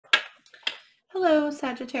Hello,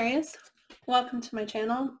 Sagittarius. Welcome to my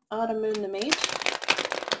channel, Autumn Moon the Mage.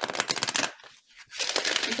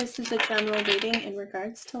 This is a general reading in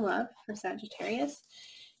regards to love for Sagittarius.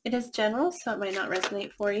 It is general, so it might not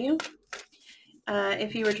resonate for you.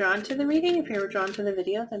 If you were drawn to the reading, if you were drawn to the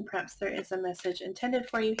video, then perhaps there is a message intended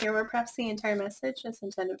for you here, or perhaps the entire message is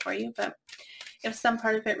intended for you. But if some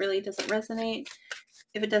part of it really doesn't resonate,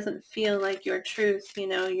 if it doesn't feel like your truth,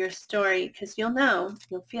 your story, because you'll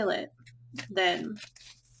feel it, then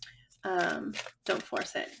don't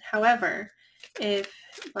force it. However, if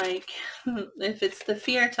it's the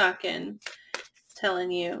fear talking, telling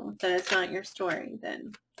you that it's not your story,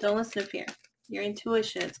 then don't listen to fear. Your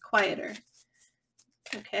intuition is quieter.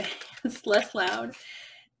 Okay, it's less loud.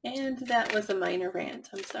 And that was a minor rant.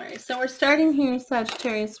 I'm sorry. So we're starting here,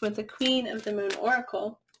 Sagittarius, with the Queen of the Moon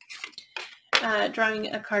Oracle,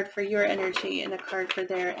 drawing a card for your energy and a card for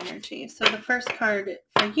their energy. So the first card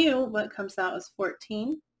for you, what comes out is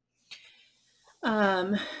 14.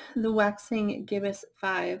 The Waxing Gibbous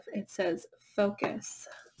 5. It says focus.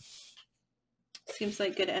 Seems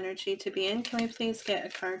like good energy to be in. Can we please get a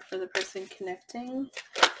card for the person connecting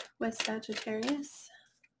with Sagittarius?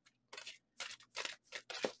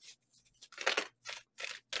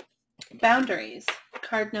 Boundaries.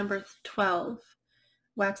 Card number 12.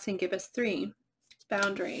 Waxing Gibbous 3.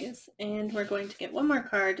 Boundaries. And we're going to get one more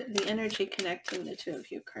card, the energy connecting the two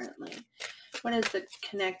of you currently. What is the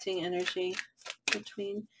connecting energy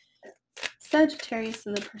between Sagittarius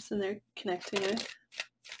and the person they're connecting with?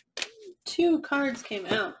 Two cards came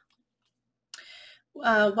out.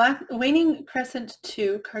 Waning Crescent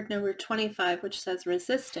 2, card number 25, which says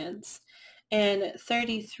resistance, and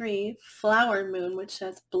 33, Flower Moon, which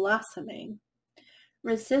says blossoming.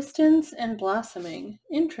 Resistance and blossoming.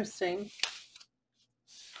 Interesting.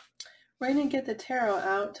 We're going to get the tarot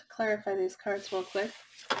out to clarify these cards real quick.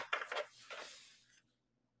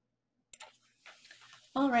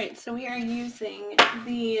 Alright, so we are using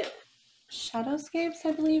the Shadowscapes,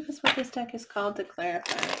 I believe is what this deck is called, to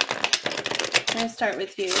clarify. I'm going to start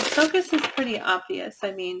with you. Focus is pretty obvious.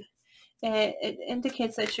 I mean, it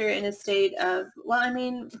indicates that you're in a state of,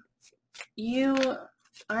 you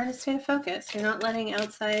are in a state of focus. You're not letting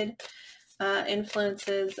outside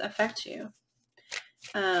influences affect you.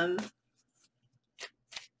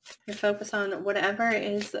 You focus on whatever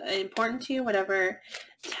is important to you, whatever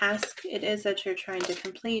task it is that you're trying to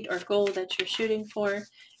complete or goal that you're shooting for.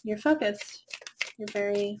 You're focused. You're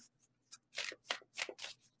very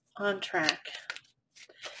on track.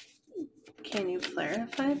 Can you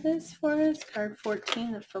clarify this for us? Card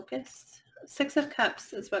 14, the focus. 6 of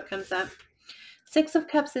Cups is what comes up. 6 of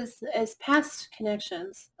Cups is past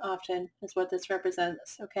connections, often, is what this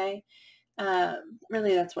represents, okay?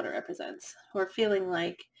 Really, that's what it represents. We're feeling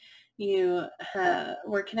like you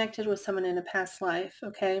were connected with someone in a past life,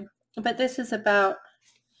 okay? But this is about,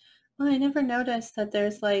 I never noticed that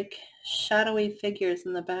there's like shadowy figures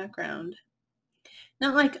in the background.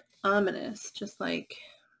 Not like ominous, just like,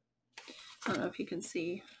 I don't know if you can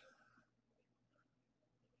see.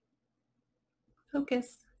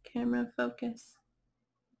 Focus, camera, focus.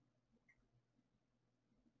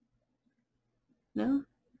 No?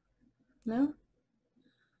 No?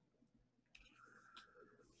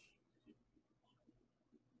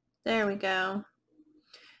 There we go.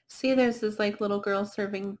 See, there's this like little girl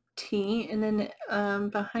serving tea, and then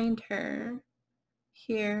behind her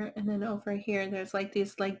here and then over here there's like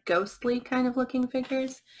these like ghostly kind of looking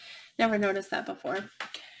figures. Never noticed that before.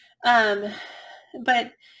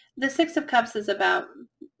 But the 6 of Cups is about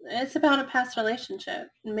a past relationship.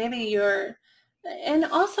 Maybe and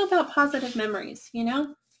also about positive memories,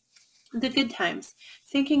 the good times,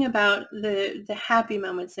 thinking about the happy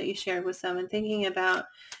moments that you shared with someone, thinking about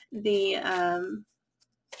the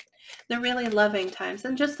really loving times,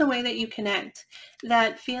 and just the way that you connect,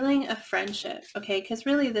 that feeling of friendship, okay? Because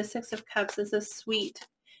really the 6 of Cups is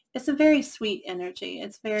it's a very sweet energy.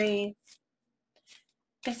 It's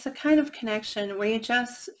a kind of connection where you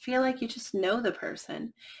just feel like you just know the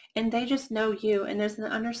person and they just know you, and there's an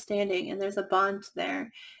understanding and there's a bond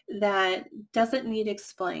there that doesn't need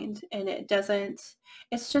explained, and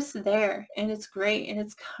it's just there, and it's great, and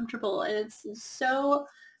it's comfortable, and it's so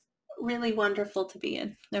really wonderful to be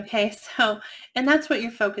in, okay? So, and that's what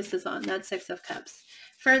your focus is on, that 6 of Cups.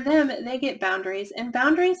 For them, they get boundaries, and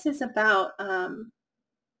boundaries is about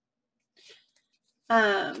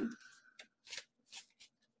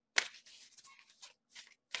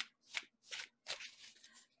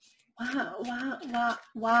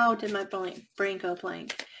wow, did my brain go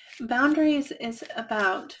blank? Boundaries is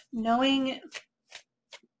about knowing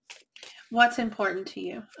what's important to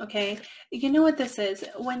you, okay? You know what this is?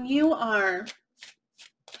 When you're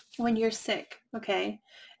sick, okay?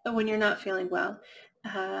 When you're not feeling well,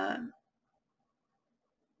 uh,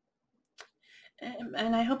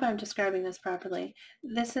 and I hope I'm describing this properly.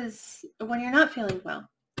 This is when you're not feeling well,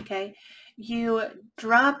 okay? You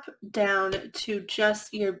drop down to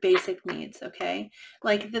just your basic needs, okay?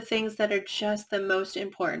 Like the things that are just the most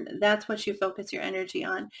important. That's what you focus your energy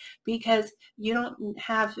on, because you don't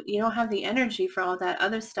have the energy for all that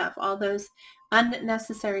other stuff, all those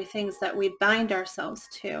unnecessary things that we bind ourselves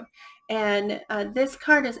to. And this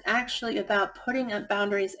card is actually about putting up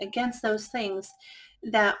boundaries against those things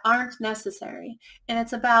that aren't necessary. And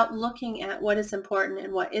it's about looking at what is important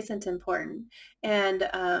and what isn't important, and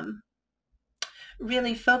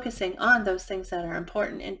really focusing on those things that are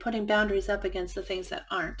important and putting boundaries up against the things that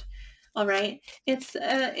aren't. All right. It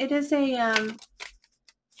is a,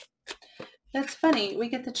 that's funny. We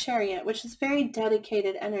get the Chariot, which is very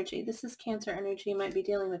dedicated energy. This is Cancer energy. You might be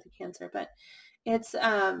dealing with the Cancer, but it's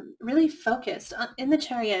really focused. In the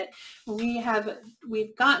Chariot, we've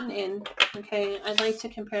gotten in, okay, I'd like to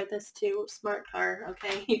compare this to smart car,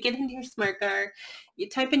 okay? You get into your smart car, you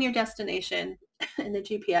type in your destination in the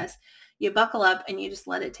GPS, you buckle up and you just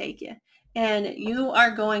let it take you. And you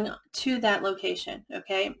are going to that location,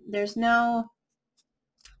 okay? There's no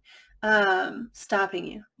stopping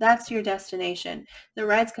you. That's your destination. The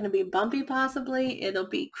ride's going to be bumpy, possibly. It'll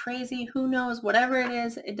be crazy. Who knows? Whatever it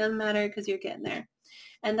is, it doesn't matter because you're getting there.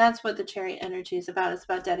 And that's what the Chariot energy is about. It's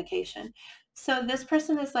about dedication. So this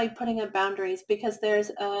person is like putting up boundaries because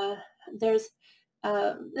that's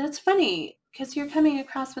funny because you're coming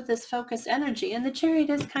across with this focused energy, and the Chariot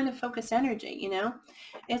is kind of focused energy, you know.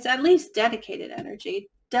 It's at least dedicated energy,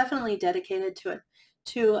 definitely dedicated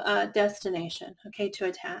to a destination, okay, to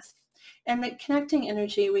a task. And the connecting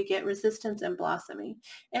energy, we get resistance and blossoming.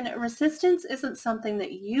 And resistance isn't something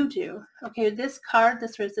that you do. Okay, this card,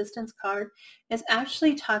 this resistance card, is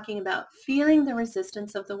actually talking about feeling the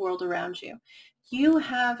resistance of the world around you. You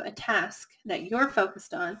have a task that you're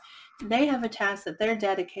focused on. They have a task that they're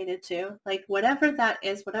dedicated to. Like whatever that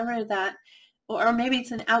is, or maybe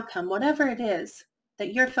it's an outcome, whatever it is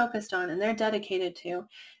that you're focused on and they're dedicated to,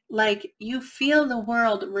 like you feel the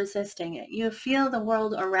world resisting it. You feel the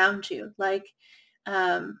world around you, like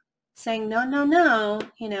saying, no, no, no,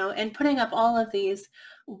 you know, and putting up all of these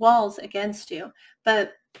walls against you.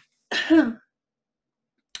 But the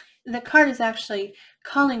card is actually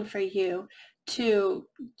calling for you to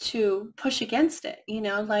push against it, you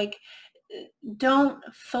know, like don't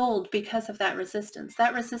fold because of that resistance.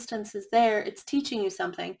 That resistance is there. It's teaching you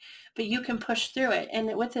something, but you can push through it.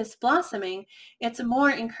 And with this blossoming, it's more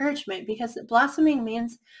encouragement, because blossoming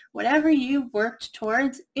means whatever you worked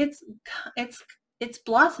towards, it's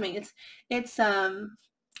blossoming. It's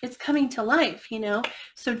coming to life, you know,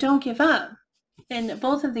 so don't give up. And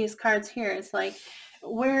both of these cards here, it's like,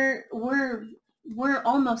 we're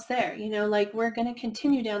almost there, you know, like we're going to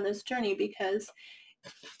continue down this journey because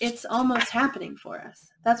it's almost happening for us.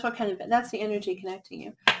 That's that's the energy connecting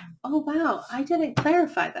you. Oh, wow. I didn't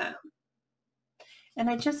clarify that. And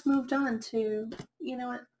I just moved on to, you know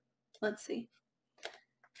what? Let's see.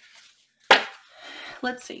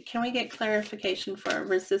 Can we get clarification for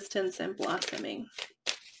resistance and blossoming?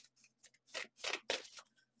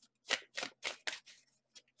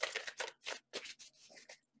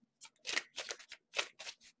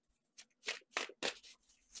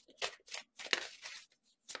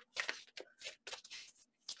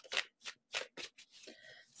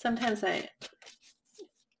 Sometimes I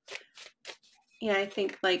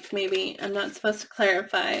think like maybe I'm not supposed to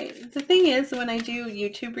clarify. The thing is, when I do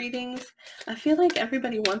YouTube readings, I feel like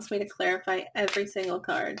everybody wants me to clarify every single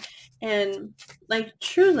card. And like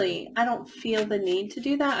truly, I don't feel the need to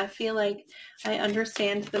do that. I feel like I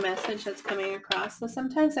understand the message that's coming across. So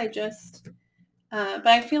sometimes I just, but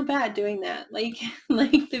I feel bad doing that. Like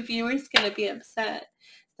the viewer's going to be upset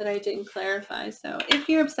that I didn't clarify. So if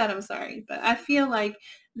you're upset, I'm sorry. But I feel like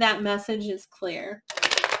that message is clear.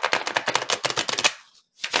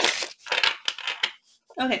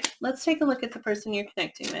 Okay, let's take a look at the person you're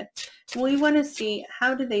connecting with. We want to see,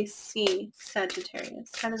 how do they see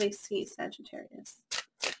Sagittarius? How do they see Sagittarius?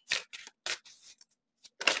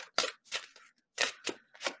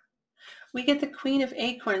 We get the Queen of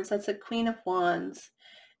Acorns. That's a Queen of Wands.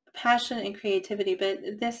 Passion and creativity, but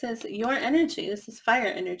this is your energy. This is fire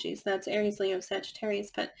energy. So that's Aries, Leo,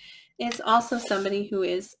 Sagittarius, but it's also somebody who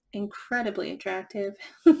is incredibly attractive,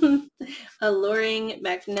 alluring,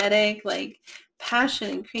 magnetic, like passion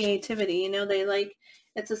and creativity. You know, they like,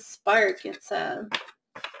 it's a spark. It's a,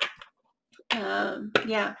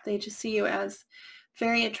 yeah, they just see you as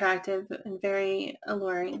very attractive and very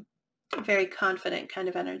alluring, very confident kind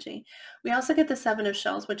of energy. We also get the Seven of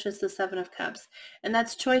Shells, which is the Seven of Cups, and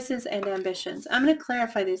that's choices and ambitions. I'm going to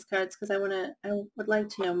clarify these cards because I'd like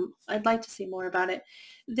to see more about it.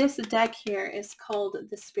 This deck here is called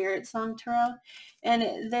the Spirit Song Tarot, and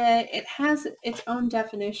it has its own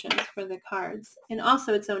definitions for the cards and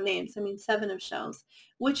also its own names. I mean, Seven of Shells,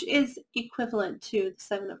 which is equivalent to the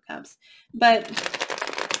Seven of Cups, but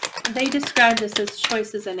they describe this as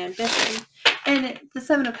choices and ambition. And the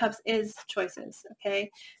Seven of Cups is choices,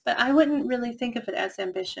 okay? But I wouldn't really think of it as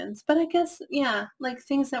ambitions. But I guess, yeah, like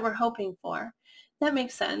things that we're hoping for. That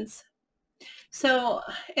makes sense. So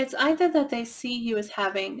it's either that they see you as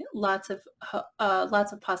having lots of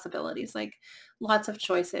possibilities, like lots of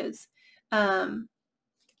choices,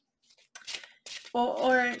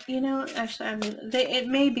 or you know, actually, I mean, it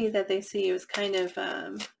may be that they see you as kind of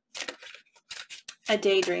a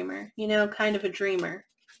daydreamer, you know, kind of a dreamer.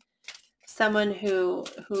 Someone who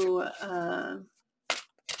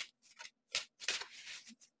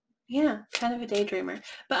yeah, kind of a daydreamer.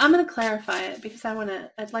 But I'm going to clarify it because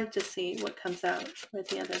I'd like to see what comes out with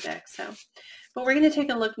the other deck. So, but we're going to take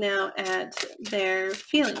a look now at their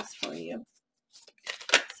feelings for you.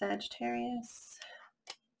 Sagittarius.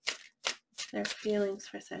 Their feelings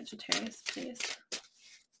for Sagittarius, please.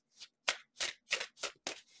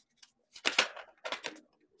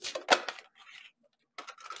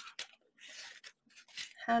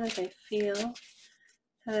 How do they feel?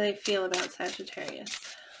 How do they feel about Sagittarius?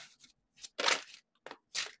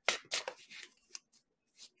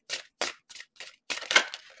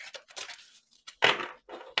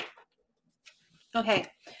 Okay,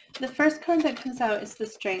 the first card that comes out is the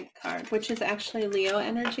Strength card, which is actually Leo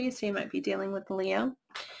energy, so you might be dealing with Leo.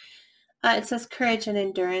 It says courage and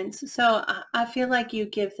endurance, so I feel like you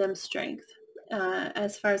give them strength.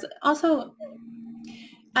 As far as, also,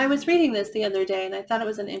 I was reading this the other day, and I thought it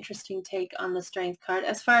was an interesting take on the Strength card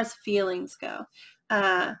as far as feelings go.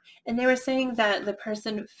 And they were saying that the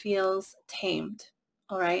person feels tamed,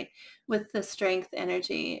 all right, with the Strength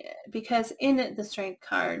energy, because in the Strength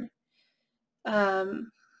card,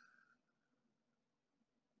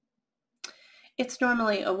 it's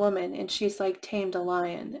normally a woman, and she's like tamed a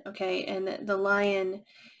lion, okay? And the lion,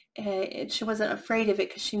 she wasn't afraid of it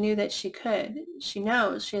because she knew that she could. She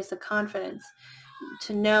knows, she has the confidence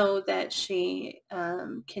to know that she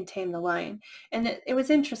can tame the lion. And it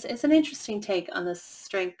was interesting. It's an interesting take on the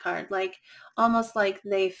Strength card, like almost like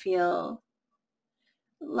they feel,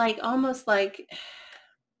 like almost like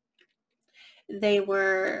they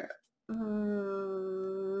were,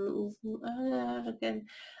 again,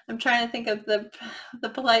 I'm trying to think of the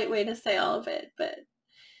polite way to say all of it, but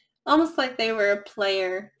almost like they were a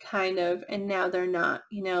player kind of, and now they're not,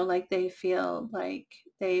 you know, like they feel like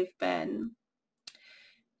they've been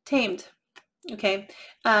tamed. Okay.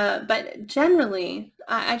 But generally,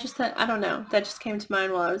 I just thought, I don't know, that just came to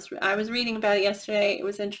mind while I was reading about it yesterday. It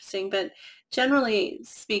was interesting, but generally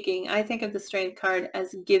speaking, I think of the Strength card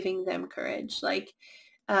as giving them courage, like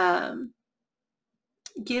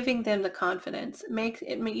giving them the confidence.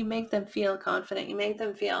 You make them feel confident. You make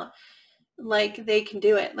them feel like they can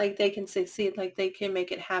do it, like they can succeed, like they can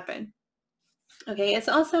make it happen. Okay. It's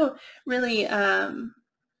also really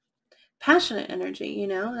passionate energy, you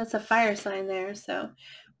know, that's a fire sign there. So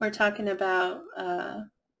we're talking about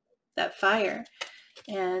that fire,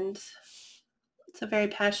 and it's a very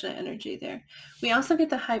passionate energy there. We also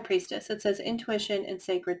get the High Priestess. It says intuition and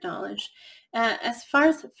sacred knowledge. As far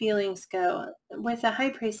as feelings go, with the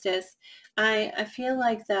High Priestess, I feel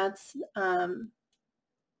like that's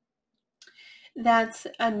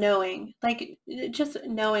a knowing, like just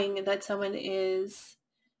knowing that someone is,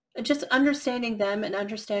 just understanding them and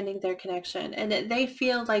understanding their connection, and they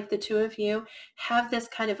feel like the two of you have this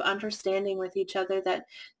kind of understanding with each other that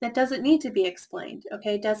doesn't need to be explained.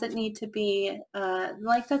 Okay, doesn't need to be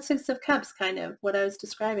like that Six of Cups, kind of what I was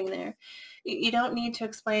describing there. You don't need to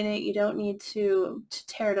explain it. You don't need to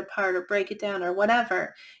tear it apart or break it down or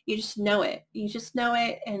whatever. You just know it. You just know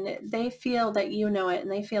it, and they feel that you know it,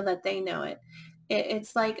 and they feel that they know it.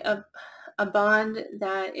 It's like a bond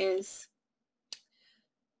that is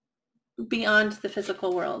beyond the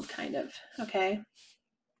physical world, kind of, okay?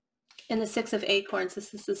 And the Six of Acorns,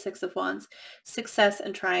 this is the Six of Wands, success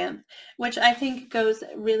and triumph, which I think goes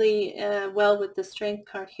really well with the Strength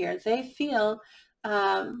card here. They feel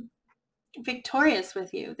victorious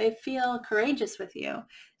with you. They feel courageous with you,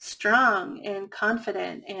 strong and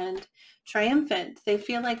confident and triumphant. They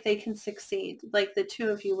feel like they can succeed, like the two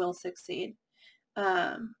of you will succeed.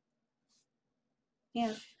 Yeah.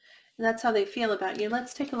 And that's how they feel about you.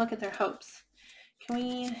 Let's take a look at their hopes. Can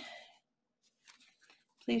we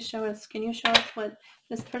Please show us, can you show us what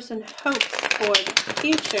this person hopes for the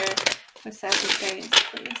future with Sagittarius,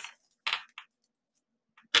 please?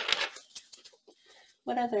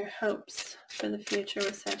 What are their hopes for the future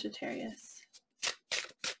with Sagittarius?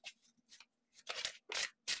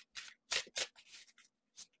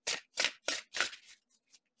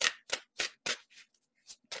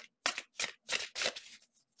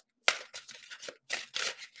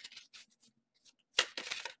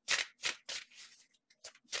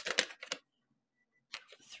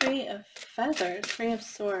 Three of Feathers, Three of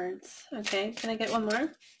Swords. Okay, can I get one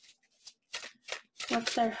more?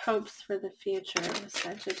 What's their hopes for the future with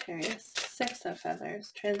Sagittarius? Six of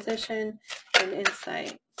Feathers, Transition and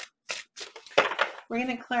Insight. We're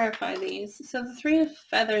going to clarify these. So the Three of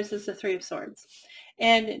Feathers is the Three of Swords.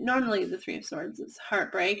 And normally the Three of Swords is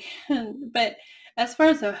heartbreak. But as far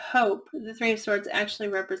as a hope, the Three of Swords actually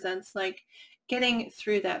represents like getting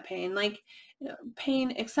through that pain. Like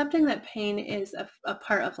pain, accepting that pain is a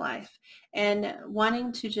part of life and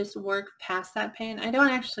wanting to just work past that pain. I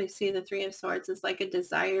don't actually see the Three of Swords as like a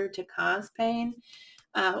desire to cause pain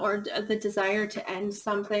or the desire to end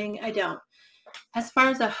something. I don't. As far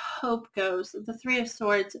as a hope goes, the Three of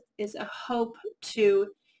Swords is a hope to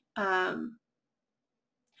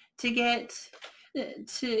get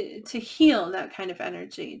to heal that kind of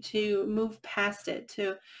energy, to move past it,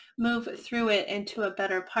 to move through it into a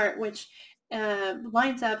better part, which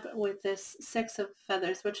lines up with this Six of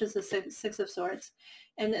Feathers, which is the Six of Swords.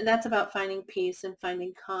 And that's about finding peace and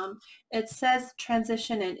finding calm. It says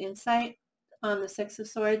transition and insight on the Six of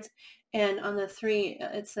Swords. And on the three,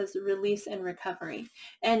 it says release and recovery.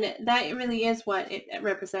 And that really is what it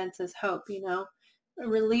represents as hope, you know, a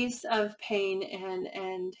release of pain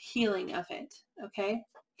and healing of it. Okay.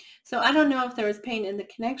 So I don't know if there was pain in the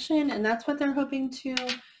connection and that's what they're hoping to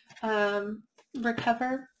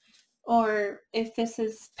recover, or if this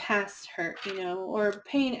is past hurt, you know, or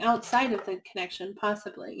pain outside of the connection,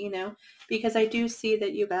 possibly, you know, because I do see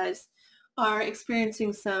that you guys are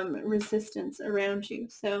experiencing some resistance around you.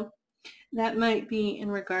 So that might be in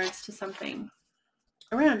regards to something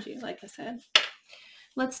around you, like I said.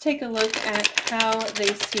 Let's take a look at how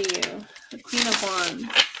they see you. The Queen of Wands.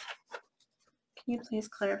 Can you please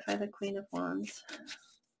clarify the Queen of Wands?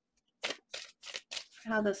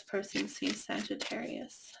 How this person sees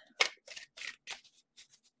Sagittarius.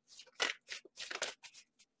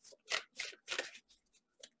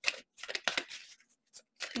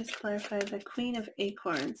 Please clarify the Queen of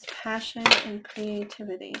Acorns, passion and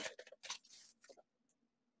creativity.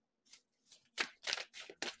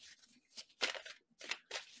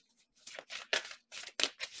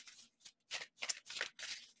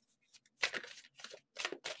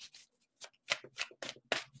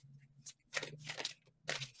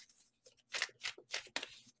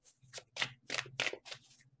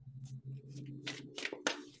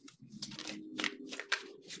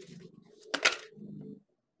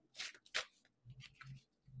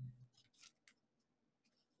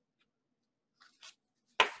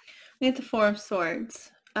 We have the Four of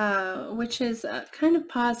Swords, which is kind of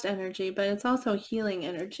paused energy, but it's also healing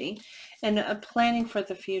energy and a planning for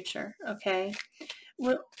the future, okay?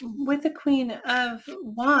 With the Queen of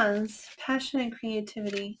Wands, passion and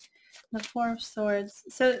creativity, the Four of Swords.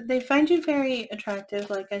 So they find you very attractive,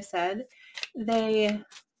 like I said.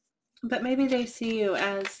 But maybe they see you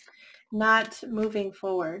as not moving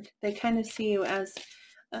forward. They kind of see you as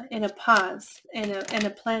in a pause, in a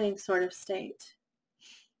planning sort of state.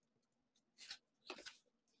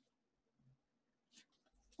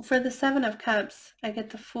 For the Seven of Cups, I get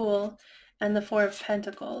the Fool and the Four of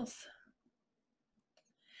Pentacles.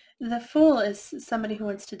 The Fool is somebody who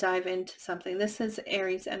wants to dive into something. This is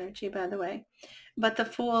Aries energy, by the way. But the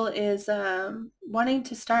Fool is wanting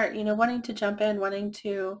to start, you know, wanting to jump in, wanting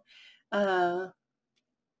to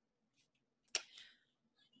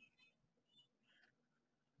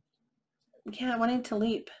wanting to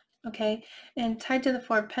leap. Okay. And tied to the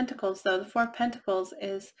Four of Pentacles, though, the Four of Pentacles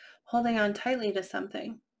is holding on tightly to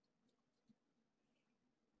something.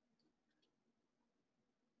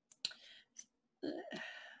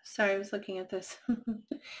 Sorry, I was looking at this.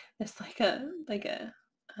 It's like a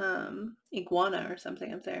iguana or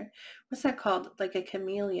something up there. What's that called? Like a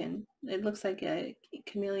chameleon. It looks like a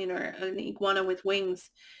chameleon or an iguana with wings.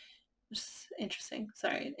 It's interesting.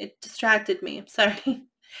 Sorry, it distracted me. Sorry.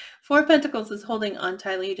 Four of Pentacles is holding on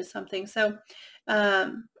tightly to something. So,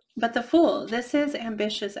 but the Fool, this is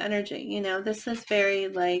ambitious energy. You know, this is very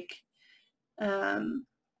like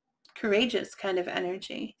courageous kind of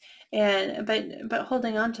energy, and but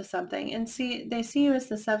holding on to something. And they see you as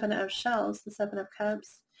the Seven of Shells, the Seven of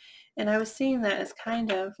Cups, and I was seeing that as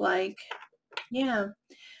kind of like Yeah,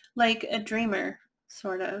 like a dreamer,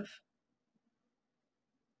 sort of.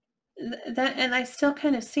 That, and I still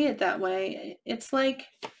kind of see it that way. It's like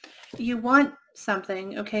you want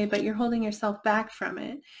something, okay, but you're holding yourself back from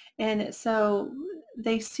it. And so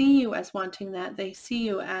they see you as wanting that. They see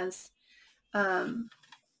you as um,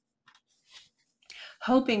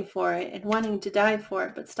 hoping for it and wanting to die for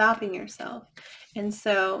it, but stopping yourself. And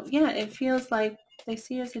so, yeah, it feels like they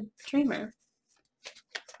see you as a dreamer.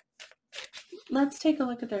 Let's take a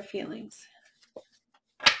look at their feelings.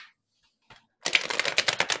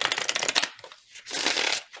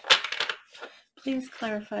 Please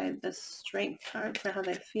clarify the strength card for how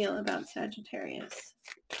they feel about Sagittarius.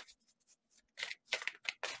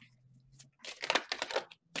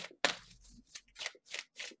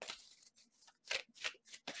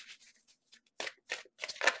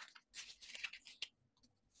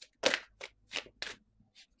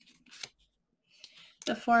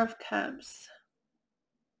 The Four of Cups.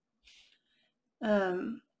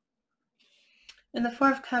 And the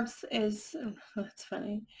Four of Cups is, that's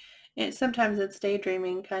funny. Sometimes it's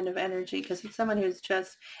daydreaming kind of energy because it's someone who's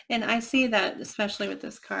just, and I see that especially with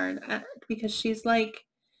this card because she's like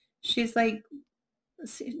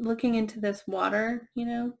looking into this water, you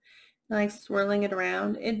know, like swirling it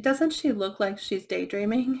around. Doesn't she look like she's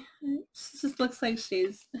daydreaming? It just looks like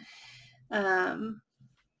she's,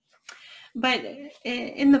 but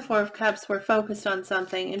in the Four of Cups, we're focused on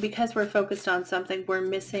something. And because we're focused on something, we're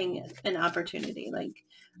missing an opportunity. Like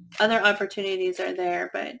other opportunities are there,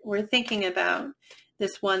 but we're thinking about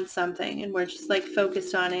this one something. And we're just like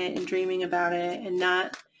focused on it and dreaming about it and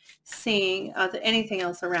not seeing anything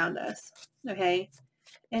else around us. Okay.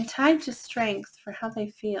 And tied to strength for how they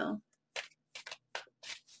feel.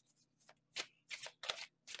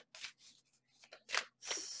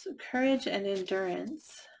 So courage and endurance.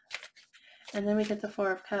 And then we get the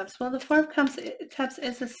Four of Cups. Well, the Four of Cups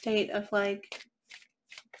is a state of like,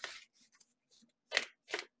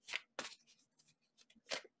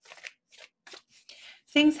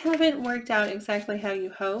 things haven't worked out exactly how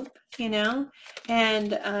you hope, you know,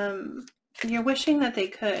 and you're wishing that they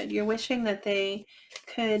could. You're wishing that they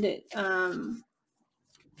could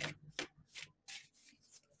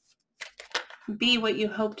be what you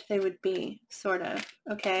hoped they would be, sort of.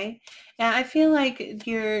 Okay, and I feel like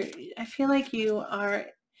you are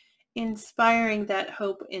inspiring that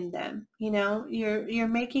hope in them. You know, you're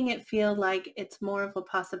making it feel like it's more of a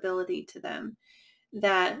possibility to them,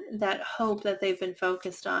 that hope that they've been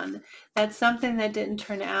focused on, that's something that didn't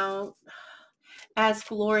turn out as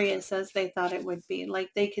glorious as they thought it would be. Like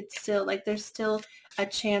they could still, like there's still a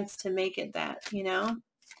chance to make it that, you know.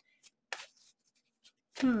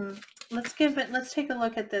 Let's take a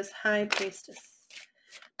look at this High Priestess.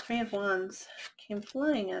 Three of Wands came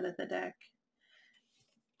flying out of the deck.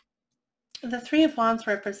 The Three of Wands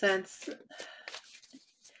represents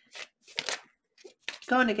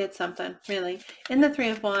going to get something, really. In the Three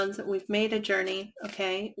of Wands, we've made a journey,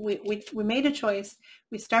 okay? We made a choice.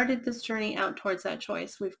 We started this journey out towards that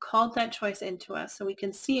choice. We've called that choice into us so we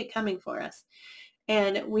can see it coming for us.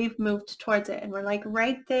 And we've moved towards it. And we're like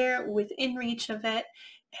right there within reach of it.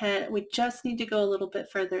 And we just need to go a little bit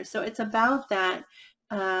further. So it's about that,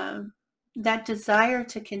 that desire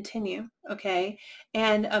to continue, okay?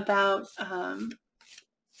 And about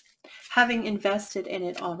having invested in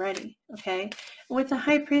it already, okay? With the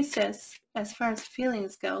High Priestess, as far as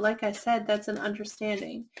feelings go, like I said, that's an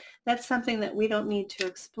understanding. That's something that we don't need to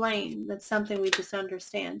explain. That's something we just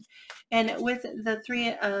understand. And with the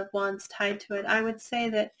Three of Wands tied to it, I would say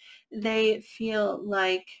that they feel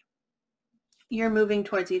like you're moving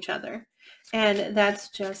towards each other. And that's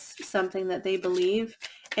just something that they believe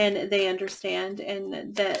and they understand,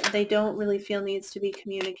 and that they don't really feel needs to be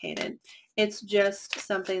communicated. It's just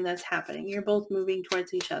something that's happening. You're both moving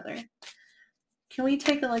towards each other. Can we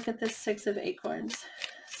take a look at this Six of Acorns?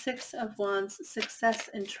 Six of Wands, success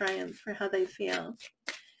and triumph for how they feel.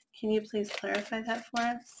 Can you please clarify that for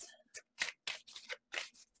us?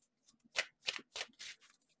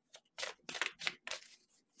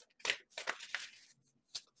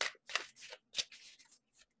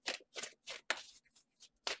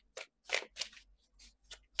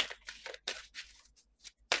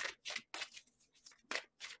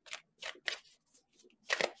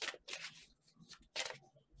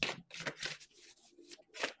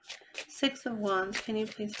 Six of Wands, can you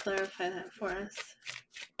please clarify that for us?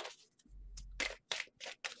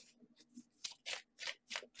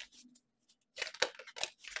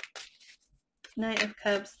 Knight of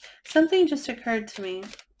Cups. Something just occurred to me.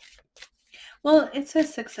 Well, it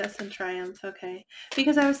says success and triumph, okay?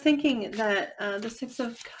 Because I was thinking that the Six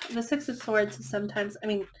of Swords is sometimes,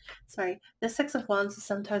 the Six of Wands is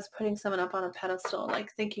sometimes putting someone up on a pedestal,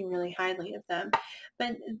 like thinking really highly of them.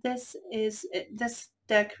 But this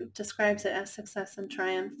deck describes it as success and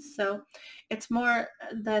triumph. So it's more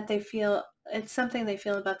that it's something they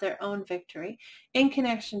feel about their own victory in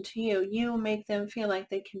connection to you. You make them feel like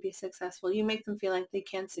they can be successful. You make them feel like they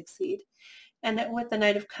can succeed. And with the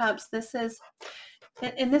Knight of Cups,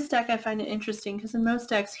 in this deck, I find it interesting because in most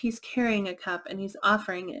decks, he's carrying a cup and he's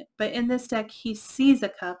offering it. But in this deck, he sees a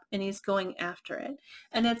cup and he's going after it.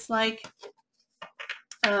 And it's like,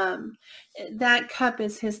 that cup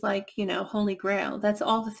is his, like, holy grail. That's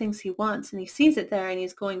all the things he wants. And he sees it there and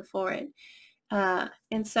he's going for it.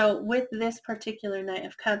 And so with this particular Knight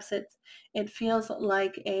of Cups, it feels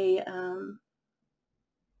like a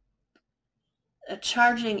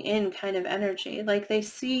charging in kind of energy. Like they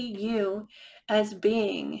see you as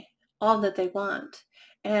being all that they want.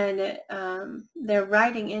 And they're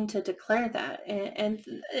riding in to declare that. And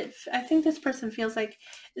I think this person feels like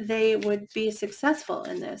they would be successful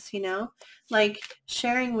in this, like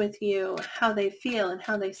sharing with you how they feel and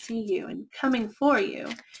how they see you and coming for you.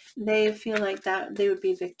 They feel like that they would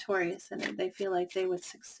be victorious in it. They feel like they would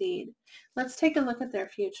succeed. Let's take a look at their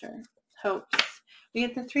future hopes. We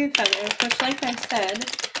get the Three of Feathers, which, like I said,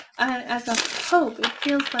 as a hope, it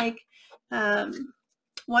feels like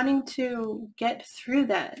wanting to get through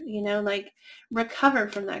that, like recover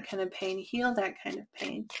from that kind of pain, heal that kind of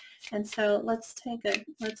pain. And so let's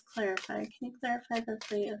clarify. Can you clarify the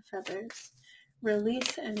Three of Feathers?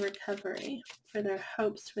 Release and recovery for their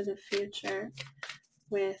hopes for the future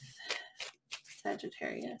with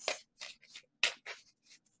Sagittarius.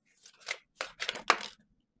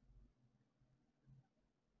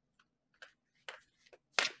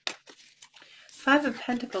 Five of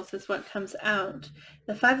Pentacles is what comes out.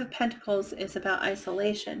 The Five of Pentacles is about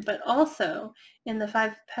isolation, but also in the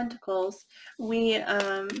Five of Pentacles, we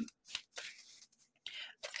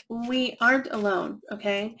aren't alone,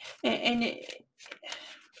 okay? And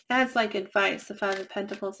as like advice, the Five of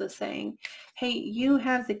Pentacles is saying, hey, you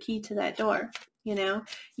have the key to that door.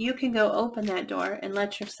 You can go open that door and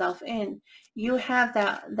let yourself in. You have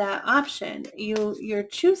that option. You're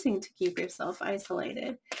choosing to keep yourself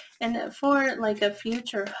isolated. And for like a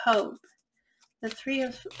future hope, the Three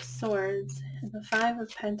of Swords and the Five of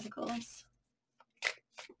Pentacles,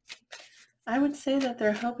 I would say that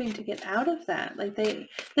they're hoping to get out of that. Like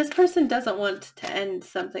this person doesn't want to end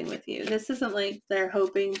something with you. This isn't like they're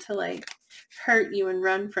hoping to like hurt you and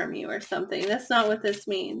run from you or something. That's not what this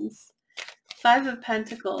means. Five of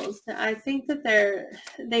Pentacles, I think that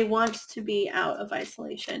they want to be out of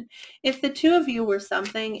isolation. If the two of you were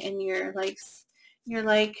something and you're like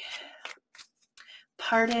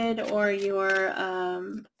parted, or you're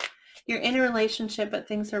in a relationship but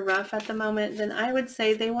things are rough at the moment, then I would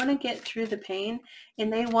say they want to get through the pain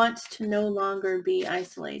and they want to no longer be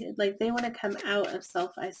isolated. Like they want to come out of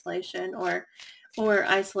self-isolation or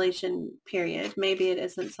isolation period. Maybe it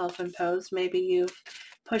isn't self-imposed. Maybe you've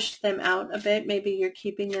pushed them out a bit. Maybe you're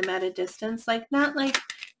keeping them at a distance, like not like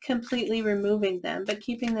completely removing them, but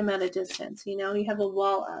keeping them at a distance. You have a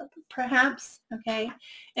wall up, perhaps, okay?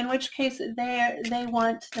 In which case they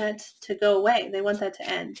want that to go away. They want that to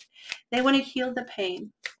end. They want to heal the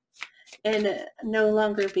pain and no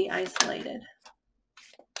longer be isolated.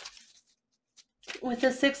 With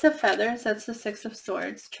the Six of Feathers, that's the Six of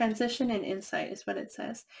Swords. Transition and insight is what it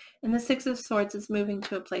says. And the Six of Swords is moving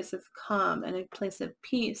to a place of calm and a place of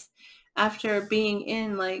peace after being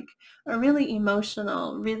in like a really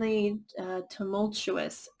emotional, really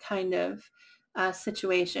tumultuous kind of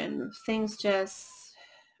situation. Things just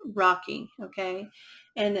rocky, okay?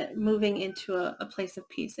 And moving into a place of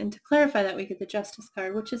peace. And to clarify that, we get the Justice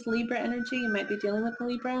card, which is Libra energy. You might be dealing with a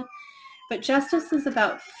Libra. But Justice is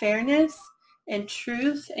about fairness and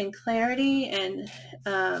truth and clarity and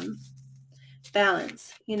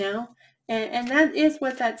balance, and that is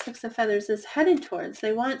what that Six of Feathers is headed towards.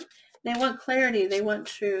 They want clarity, they want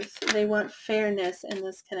truth, they want fairness in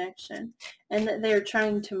this connection, and that they're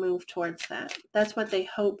trying to move towards that. That's what they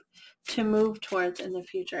hope to move towards in the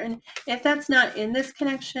future. And if that's not in this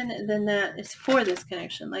connection, then that is for this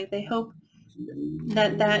connection. Like they hope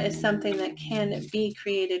that is something that can be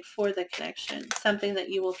created for the connection, something that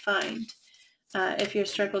you will find if your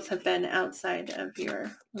struggles have been outside of your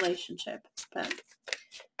relationship. But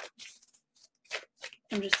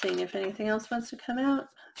I'm just seeing if anything else wants to come out,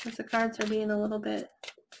 because the cards are being a little bit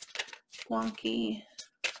wonky.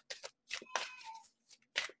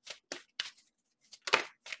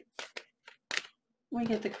 We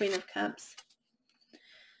get the Queen of Cups,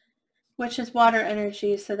 which is water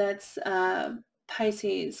energy. So that's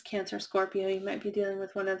Pisces, Cancer, Scorpio. You might be dealing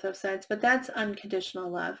with one of those sides, but that's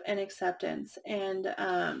unconditional love and acceptance and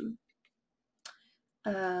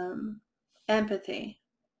empathy.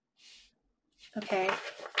 Okay.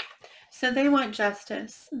 So they want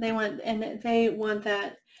justice. They want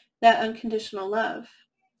that unconditional love.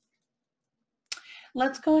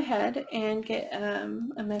 Let's go ahead and get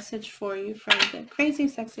a message for you from the Crazy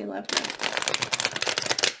Sexy Love Note.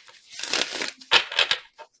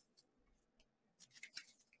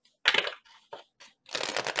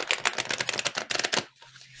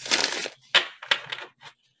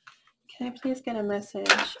 Can I please get a message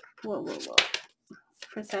for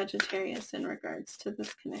Sagittarius in regards to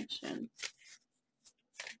this connection?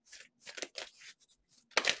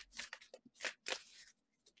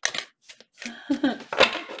 We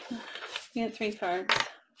get 3 cards.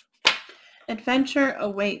 Adventure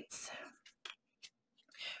awaits.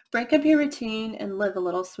 Break up your routine and live a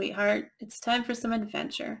little, sweetheart. It's time for some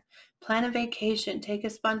adventure. Plan a vacation. Take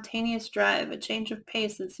a spontaneous drive. A change of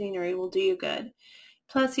pace and scenery will do you good.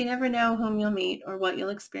 Plus, you never know whom you'll meet or what you'll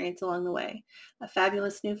experience along the way. A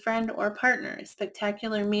fabulous new friend or partner, a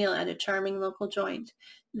spectacular meal at a charming local joint.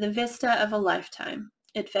 The vista of a lifetime.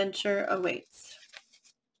 Adventure awaits.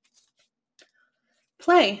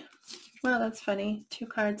 Play. Well, that's funny. 2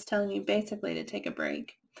 cards telling you basically to take a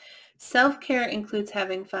break. Self-care includes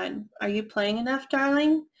having fun. Are you playing enough,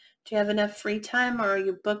 darling? Do you have enough free time, or are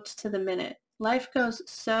you booked to the minute? Life goes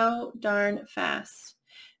so darn fast.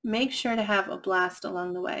 Make sure to have a blast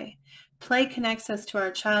along the way. Play connects us to our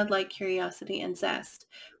childlike curiosity and zest.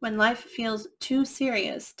 When life feels too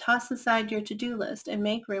serious, toss aside your to-do list and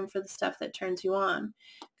make room for the stuff that turns you on.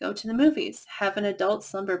 Go to the movies. Have an adult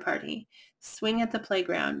slumber party. Swing at the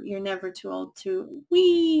playground. You're never too old to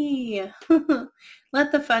wee.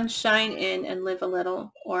 Let the fun shine in and live a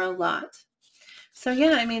little or a lot. So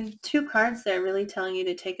yeah, I mean, 2 cards there really telling you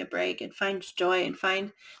to take a break and find joy and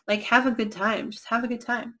have a good time. Just have a good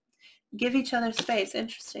time. Give each other space.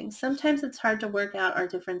 Interesting. Sometimes it's hard to work out our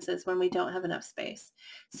differences when we don't have enough space.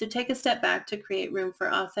 So take a step back to create room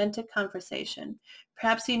for authentic conversation.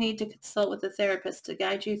 Perhaps you need to consult with a therapist to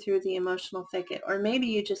guide you through the emotional thicket, or maybe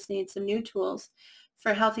you just need some new tools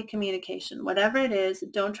for healthy communication. Whatever it is,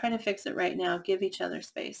 don't try to fix it right now. Give each other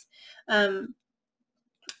space.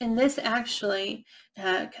 And this actually,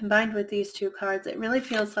 combined with these 2 cards, it really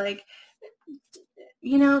feels like,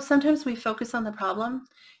 sometimes we focus on the problem.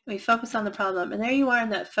 And there you are in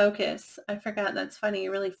that focus. I forgot, that's funny.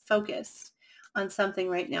 You're really focused on something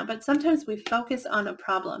right now. But sometimes we focus on a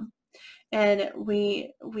problem and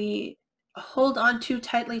we hold on too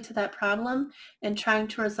tightly to that problem and trying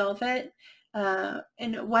to resolve it.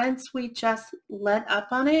 And once we just let up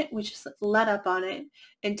on it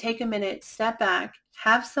and take a minute, step back,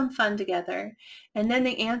 have some fun together, and then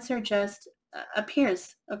the answer just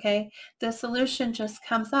appears, okay? The solution just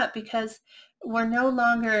comes up because we're no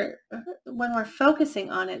longer, when we're focusing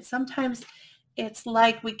on it, sometimes it's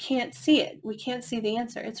like we can't see it. We can't see the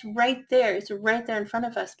answer. It's right there. It's right there in front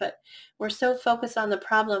of us, but we're so focused on the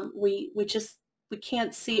problem, we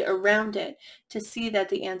can't see around it to see that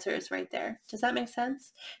the answer is right there. Does that make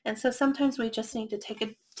sense? And so sometimes we just need to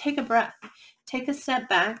take a breath, take a step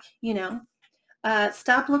back,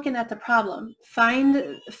 stop looking at the problem, find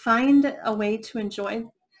a way to enjoy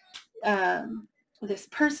this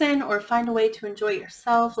person, or find a way to enjoy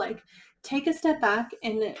yourself. Like, take a step back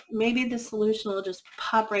and maybe the solution will just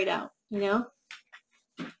pop right out,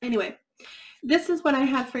 Anyway, this is what I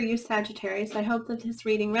have for you, Sagittarius. I hope that this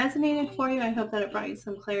reading resonated for you. I hope that it brought you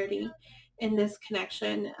some clarity in this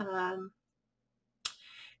connection.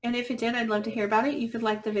 And if it did, I'd love to hear about it. You could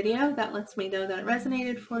like the video. That lets me know that it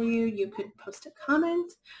resonated for you. You could post a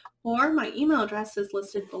comment, or my email address is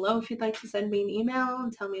listed below if you'd like to send me an email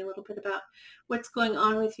and tell me a little bit about what's going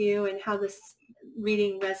on with you and how this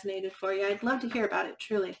reading resonated for you. I'd love to hear about it,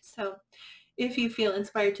 truly. So if you feel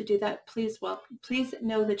inspired to do that, please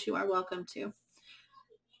know that you are welcome to.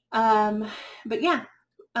 But yeah,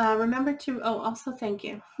 remember to, also thank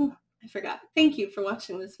you. I forgot. Thank you for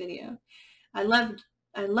watching this video. I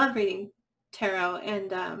love reading tarot,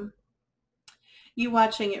 and you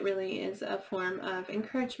watching it really is a form of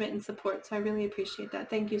encouragement and support. So I really appreciate that.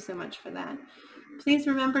 Thank you so much for that. Please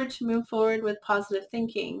remember to move forward with positive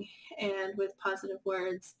thinking and with positive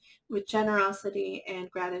words, with generosity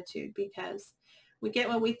and gratitude, because we get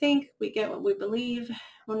what we think, we get what we believe.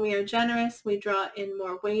 When we are generous, we draw in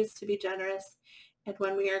more ways to be generous. And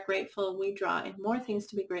when we are grateful, we draw in more things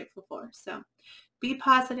to be grateful for. So be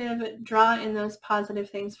positive, draw in those positive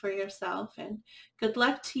things for yourself, and good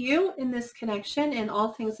luck to you in this connection and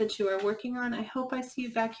all things that you are working on. I hope I see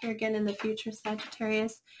you back here again in the future,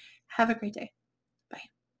 Sagittarius. Have a great day.